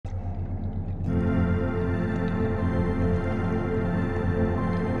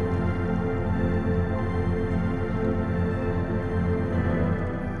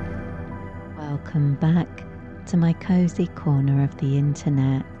Welcome back to my cozy corner of the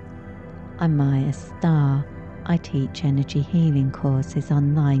internet. I'm Mayastar. I teach energy healing courses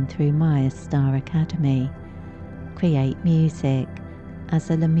online through Mayastar Academy, create music as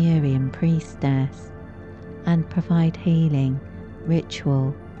a Lemurian priestess, and provide healing,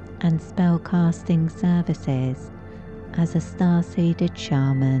 ritual, and spellcasting services as a star-seeded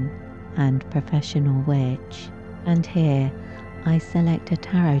shaman and professional witch. And here, I select a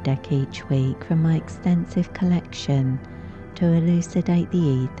tarot deck each week from my extensive collection to elucidate the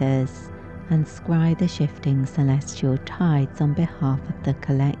ethers and scry the shifting celestial tides on behalf of the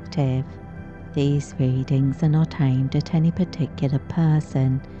collective. These readings are not aimed at any particular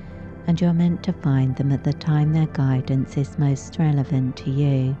person, and you're meant to find them at the time their guidance is most relevant to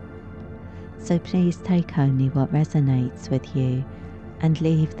you. So please take only what resonates with you and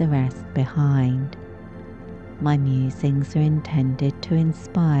leave the rest behind. My musings are intended to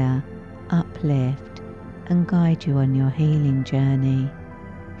inspire, uplift, and guide you on your healing journey.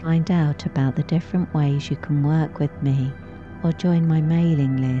 Find out about the different ways you can work with me or join my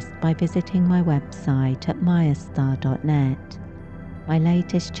mailing list by visiting my website at mayastar.net. My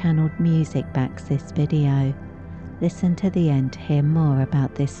latest channeled music backs this video. Listen to the end to hear more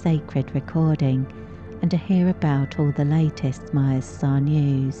about this sacred recording and to hear about all the latest Mayastar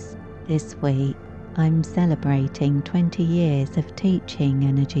news. This week, I'm celebrating 20 years of teaching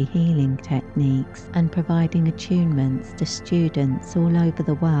energy healing techniques and providing attunements to students all over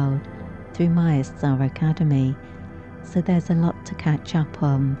the world through Mayastar Academy, so there's a lot to catch up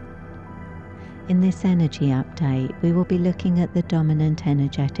on. In this energy update, we will be looking at the dominant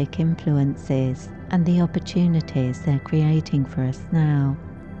energetic influences and the opportunities they're creating for us now.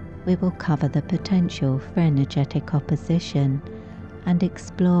 We will cover the potential for energetic opposition and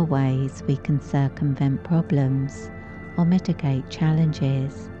explore ways we can circumvent problems or mitigate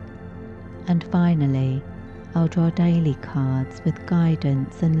challenges. And finally, I'll draw daily cards with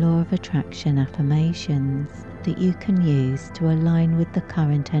guidance and law of attraction affirmations that you can use to align with the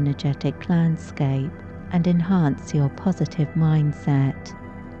current energetic landscape and enhance your positive mindset.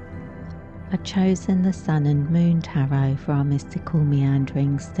 I've chosen the Sun and Moon Tarot for our mystical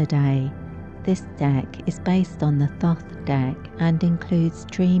meanderings today. This deck is based on the Thoth deck and includes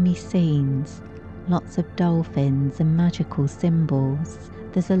dreamy scenes, lots of dolphins and magical symbols.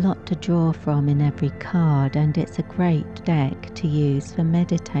 There's a lot to draw from in every card, and it's a great deck to use for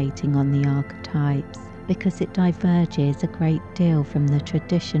meditating on the archetypes because it diverges a great deal from the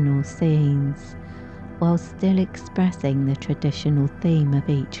traditional scenes while still expressing the traditional theme of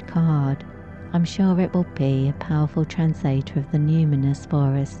each card. I'm sure it will be a powerful translator of the numinous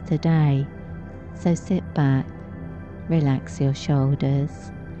for us today. So sit back, relax your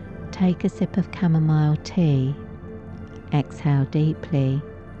shoulders, take a sip of chamomile tea, exhale deeply,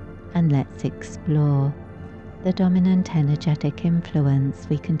 and let's explore the dominant energetic influence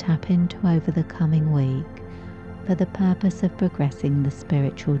we can tap into over the coming week for the purpose of progressing the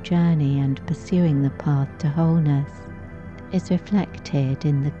spiritual journey and pursuing the path to wholeness is reflected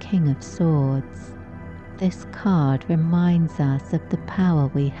in the King of Swords. This card reminds us of the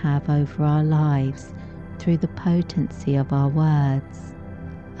power we have over our lives through the potency of our words.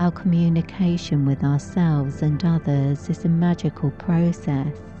 Our communication with ourselves and others is a magical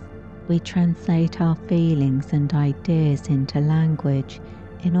process. We translate our feelings and ideas into language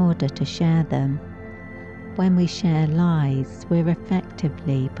in order to share them. When we share lies, we're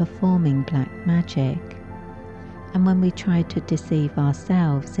effectively performing black magic. And when we try to deceive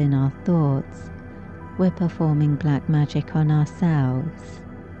ourselves in our thoughts, we're performing black magic on ourselves.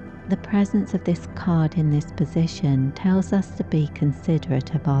 The presence of this card in this position tells us to be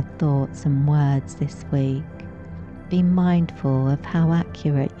considerate of our thoughts and words this week. Be mindful of how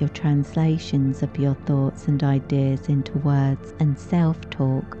accurate your translations of your thoughts and ideas into words and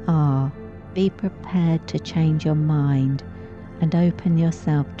self-talk are. Be prepared to change your mind and open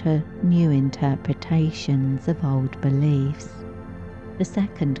yourself to new interpretations of old beliefs. The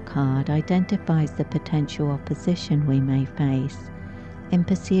second card identifies the potential opposition we may face in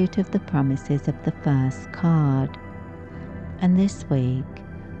pursuit of the promises of the first card. And this week,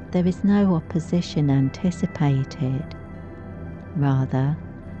 there is no opposition anticipated. Rather,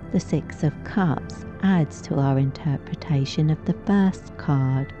 the Six of Cups adds to our interpretation of the first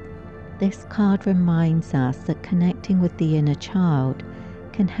card. This card reminds us that connecting with the inner child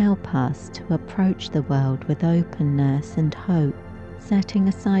can help us to approach the world with openness and hope. Setting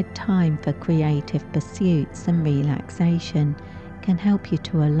aside time for creative pursuits and relaxation can help you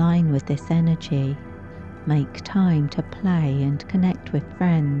to align with this energy. Make time to play and connect with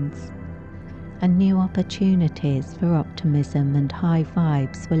friends. And new opportunities for optimism and high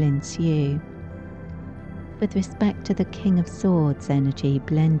vibes will ensue. with respect to the King of Swords energy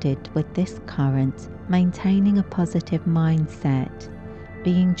blended with this current, maintaining a positive mindset,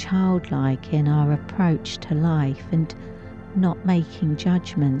 being childlike in our approach to life and not making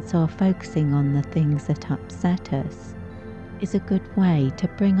judgments or focusing on the things that upset us, is a good way to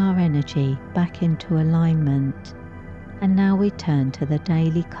bring our energy back into alignment. And now we turn to the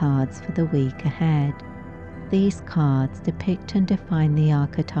daily cards for the week ahead. These cards depict and define the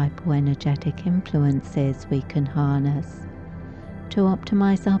archetypal energetic influences we can harness to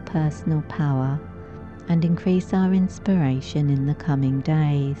optimize our personal power and increase our inspiration in the coming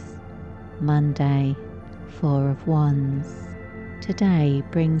days. Monday, Four of Wands. Today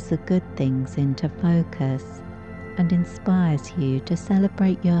brings the good things into focus and inspires you to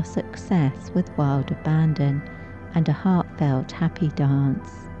celebrate your success with wild abandon and a heartfelt happy dance.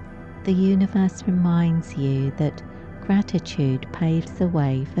 The universe reminds you that gratitude paves the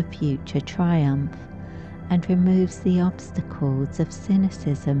way for future triumph and removes the obstacles of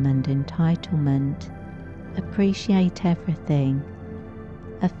cynicism and entitlement. Appreciate everything.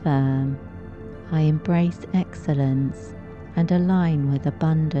 Affirm, I embrace excellence and align with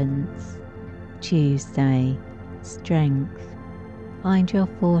abundance. Tuesday, Strength. Find your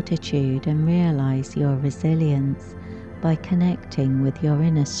fortitude and realize your resilience by connecting with your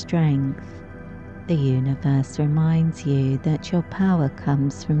inner strength. The universe reminds you that your power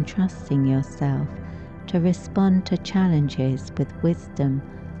comes from trusting yourself to respond to challenges with wisdom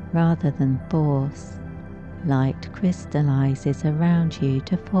rather than force. Light crystallizes around you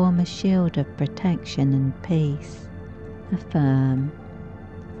to form a shield of protection and peace. Affirm,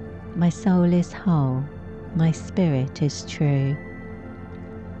 my soul is whole, my spirit is true.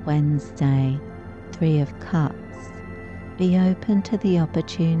 Wednesday, Three of Cups. Be open to the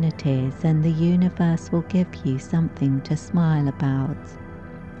opportunities and the universe will give you something to smile about.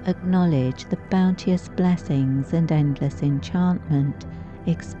 Acknowledge the bounteous blessings and endless enchantment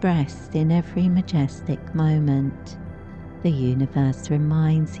expressed in every majestic moment. The universe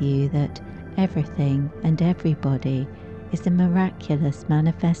reminds you that everything and everybody is a miraculous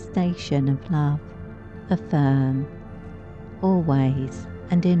manifestation of love. Affirm, always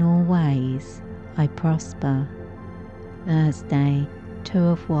and in all ways I prosper. Thursday, Two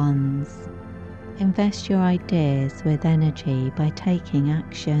of Wands. Invest your ideas with energy by taking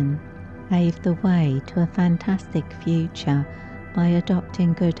action. Pave the way to a fantastic future by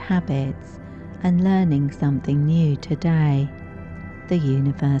adopting good habits and learning something new today. The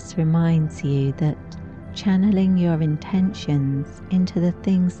universe reminds you that channeling your intentions into the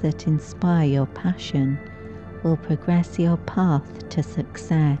things that inspire your passion will progress your path to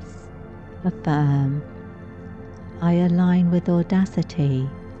success. Affirm, I align with audacity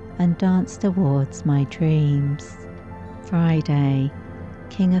and dance towards my dreams. Friday,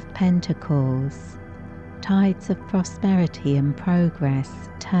 King of Pentacles. Tides of prosperity and progress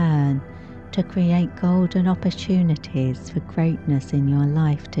turn to create golden opportunities for greatness in your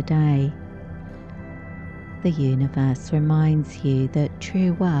life today. The universe reminds you that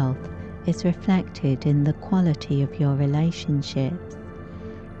true wealth is reflected in the quality of your relationships,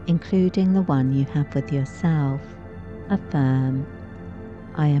 including the one you have with yourself. Affirm,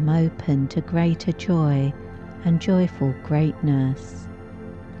 I am open to greater joy and joyful greatness.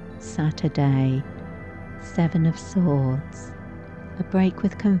 Saturday, Seven of Swords. A break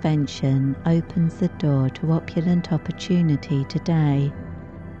with convention opens the door to opulent opportunity today.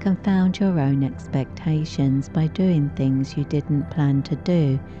 Confound your own expectations by doing things you didn't plan to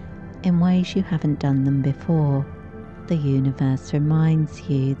do in ways you haven't done them before. The universe reminds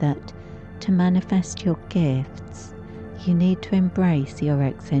you that to manifest your gifts, you need to embrace your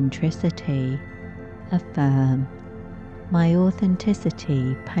eccentricity. Affirm, my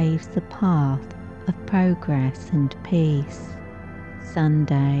authenticity paves the path of progress and peace.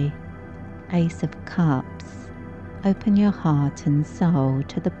 Sunday, Ace of Cups. Open your heart and soul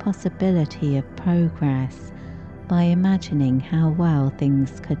to the possibility of progress by imagining how well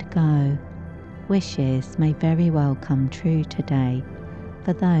things could go. Wishes may very well come true today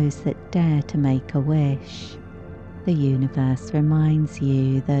for those that dare to make a wish. The universe reminds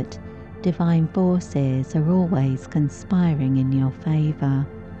you that divine forces are always conspiring in your favor.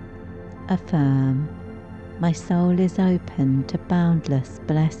 Affirm, my soul is open to boundless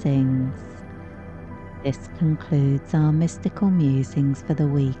blessings. This concludes our mystical musings for the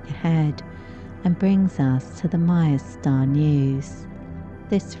week ahead and brings us to the Mayastar news.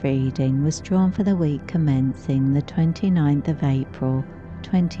 This reading was drawn for the week commencing the 29th of April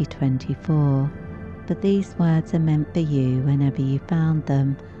 2024, but these words are meant for you whenever you found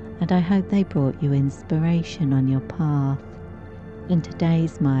them, and I hope they brought you inspiration on your path. In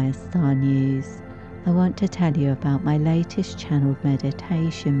today's Mayastar news, I want to tell you about my latest channeled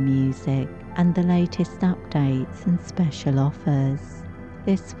meditation music and the latest updates and special offers.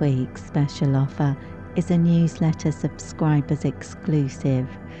 This week's special offer is a newsletter subscribers exclusive,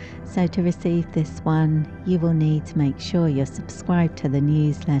 so to receive this one you will need to make sure you're subscribed to the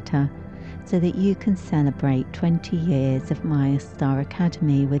newsletter so that you can celebrate 20 years of Mayastar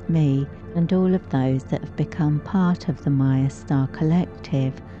Academy with me and all of those that have become part of the Mayastar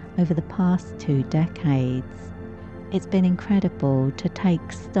collective over the past 2 decades. It's been incredible to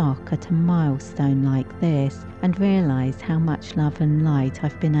take stock at a milestone like this and realise how much love and light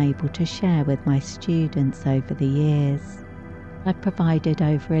I've been able to share with my students over the years. I've provided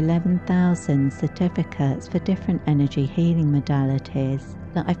over 11,000 certificates for different energy healing modalities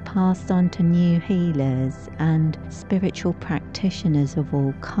that I've passed on to new healers and spiritual practitioners of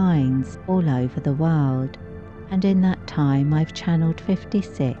all kinds all over the world. And in that time I've channeled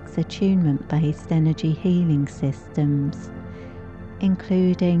 56 attunement-based energy healing systems,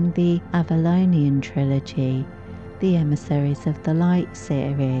 including the Avalonian Trilogy, the Emissaries of the Light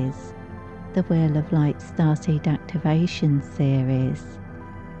series, the Wheel of Light Starseed Activation series,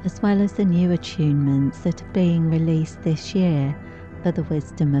 as well as the new attunements that are being released this year for the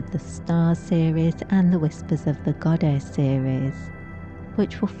Wisdom of the Star series and the Whispers of the Goddess series,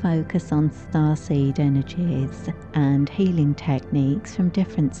 which will focus on starseed energies and healing techniques from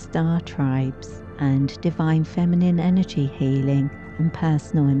different star tribes and divine feminine energy healing and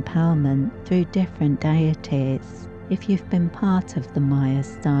personal empowerment through different deities. If you've been part of the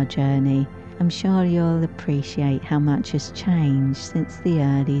Mayastar journey, I'm sure you'll appreciate how much has changed since the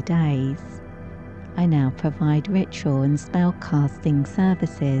early days. I now provide ritual and spell casting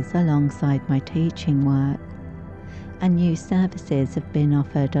services alongside my teaching work, and new services have been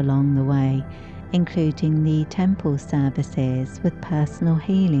offered along the way, including the temple services with personal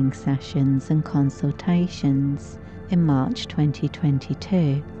healing sessions and consultations. In March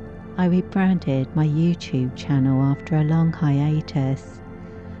 2022, I rebranded my YouTube channel after a long hiatus,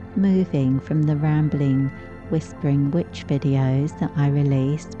 moving from the rambling, whispering witch videos that I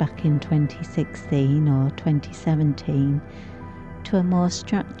released back in 2016 or 2017 to a more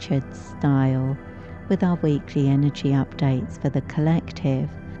structured style, with our weekly energy updates for the collective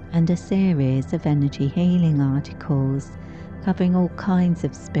and a series of energy healing articles covering all kinds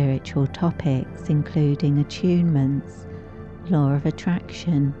of spiritual topics, including attunements, law of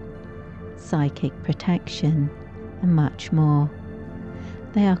attraction, psychic protection, and much more.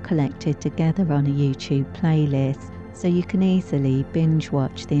 They are collected together on a YouTube playlist, so you can easily binge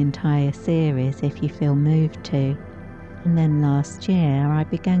watch the entire series if you feel moved to. And then last year I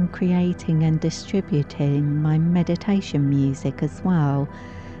began creating and distributing my meditation music as well.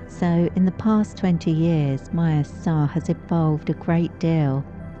 So in the past 20 years, Mayastar has evolved a great deal,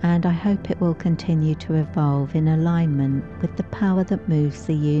 and I hope it will continue to evolve in alignment with the power that moves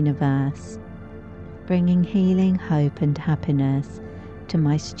the universe, bringing healing, hope and happiness to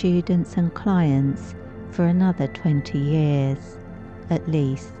my students and clients for another 20 years, at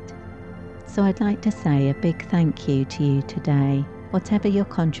least. So I'd like to say a big thank you to you today. Whatever your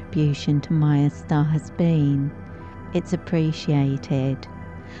contribution to Mayastar has been, it's appreciated.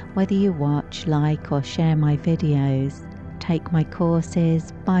 Whether you watch, like or share my videos, take my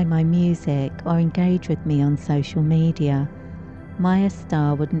courses, buy my music or engage with me on social media,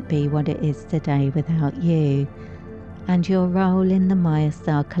 Mayastar wouldn't be what it is today without you. And your role in the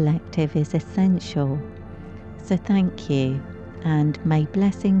Mayastar collective is essential. So thank you, and may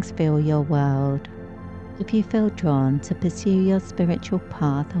blessings fill your world. If you feel drawn to pursue your spiritual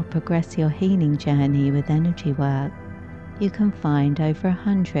path or progress your healing journey with energy work, you can find over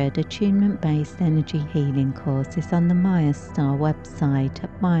 100 attunement-based energy healing courses on the Mayastar website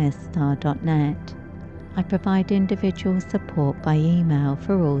at mayastar.net. I provide individual support by email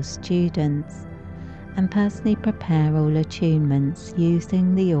for all students, and personally prepare all attunements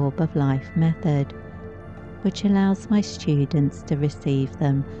using the Orb of Life method, which allows my students to receive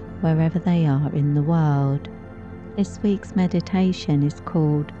them wherever they are in the world. This week's meditation is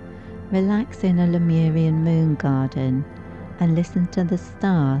called Relax in a Lemurian Moon Garden and Listen to the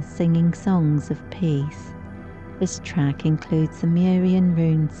Stars Singing Songs of Peace. This track includes a Lemurian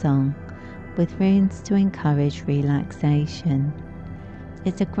rune song with runes to encourage relaxation.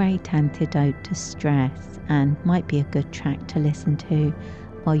 It's a great antidote to stress and might be a good track to listen to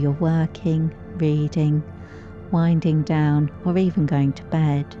while you're working, reading, winding down or even going to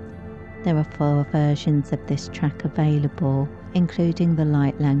bed. There are 4 versions of this track available, including the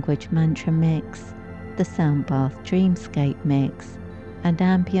Light Language Mantra Mix, the Soundbath Dreamscape Mix, and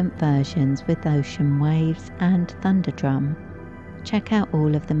ambient versions with ocean waves and thunderdrum. Check out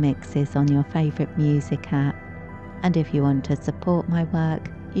all of the mixes on your favourite music app. And if you want to support my work,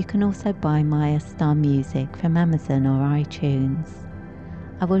 you can also buy Mayastar music from Amazon or iTunes.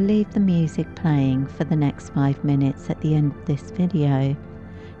 I will leave the music playing for the next 5 minutes at the end of this video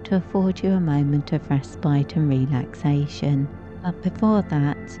to afford you a moment of respite and relaxation. But before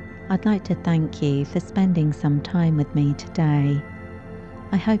that, I'd like to thank you for spending some time with me today.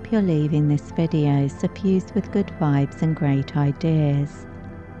 I hope you're leaving this video suffused with good vibes and great ideas.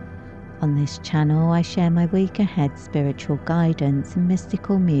 On this channel, I share my week ahead spiritual guidance and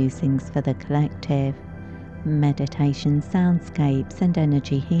mystical musings for the collective, meditation soundscapes and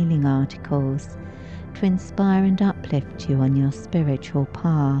energy healing articles to inspire and uplift you on your spiritual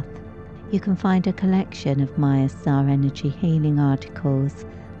path. You can find a collection of Mayastar energy healing articles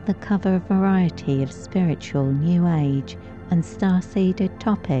that cover a variety of spiritual, new age and star-seeded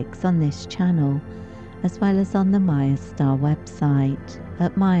topics on this channel, as well as on the Mayastar website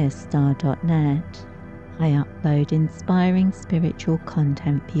at mayastar.net. I upload inspiring spiritual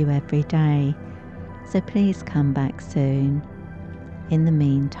content for you every day, so please come back soon. In the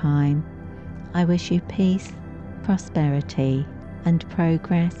meantime, I wish you peace, prosperity, and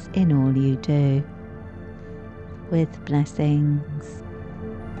progress in all you do. With blessings.